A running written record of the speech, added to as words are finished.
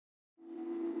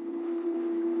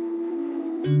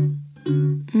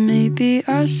Maybe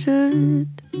I should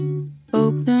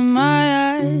open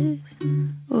my eyes.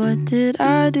 What did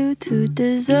I do to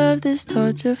deserve this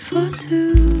torture for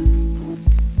two?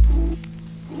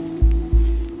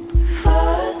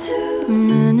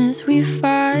 Minutes we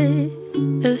fight,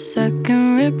 a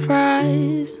second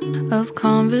reprise of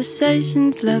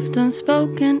conversations left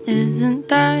unspoken. Isn't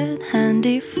that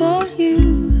handy for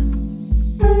you?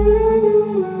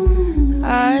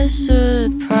 I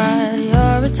should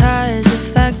prioritize the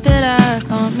fact that I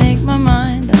can't make my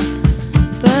mind up,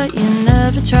 but you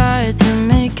never tried to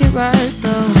make it right.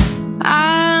 So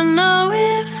I know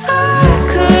if I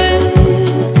could,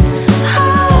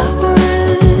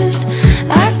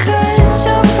 I cut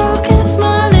your broken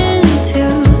smile in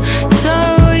two, so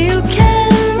you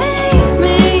can meet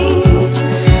me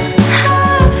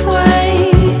halfway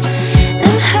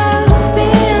and help me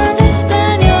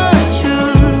understand your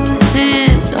truth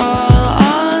is all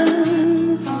on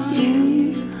you.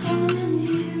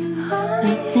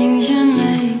 The things you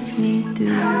make me do.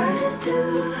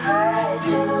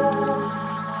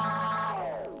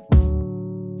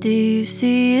 Do you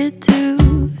see it too?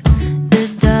 The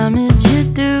damage you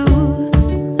do.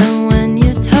 And when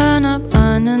you turn up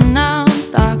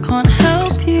unannounced, I can't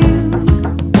help you.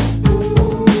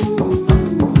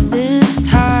 This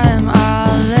time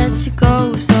I'll let you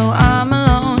go, so I'm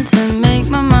alone to make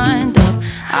my mind up.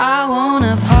 I won't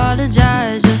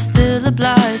apologize, you're still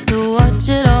obliged to watch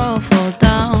it all fall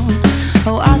down.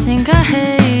 Oh, I think I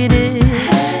hate it,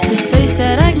 the space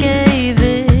that I gave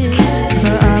it,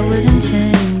 but I wouldn't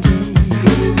change it.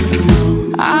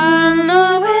 I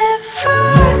know if I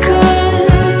could,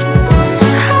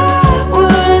 I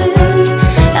would.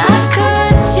 I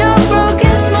cut your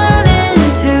broken smile in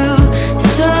two,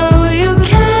 so you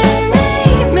can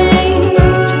meet me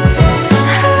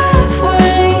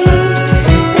halfway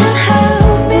and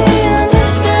help me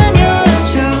understand your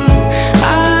truth.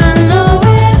 I know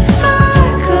if I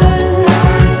could,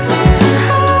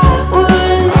 I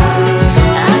would.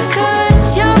 I cut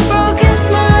your broken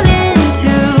smile in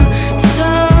two, so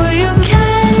you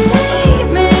can meet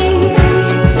me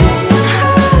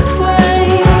halfway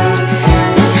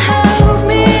and help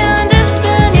me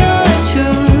understand your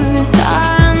truth.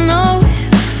 I know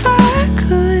if I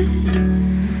could,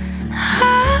 I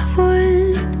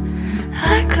would.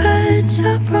 I cut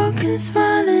your broken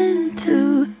smile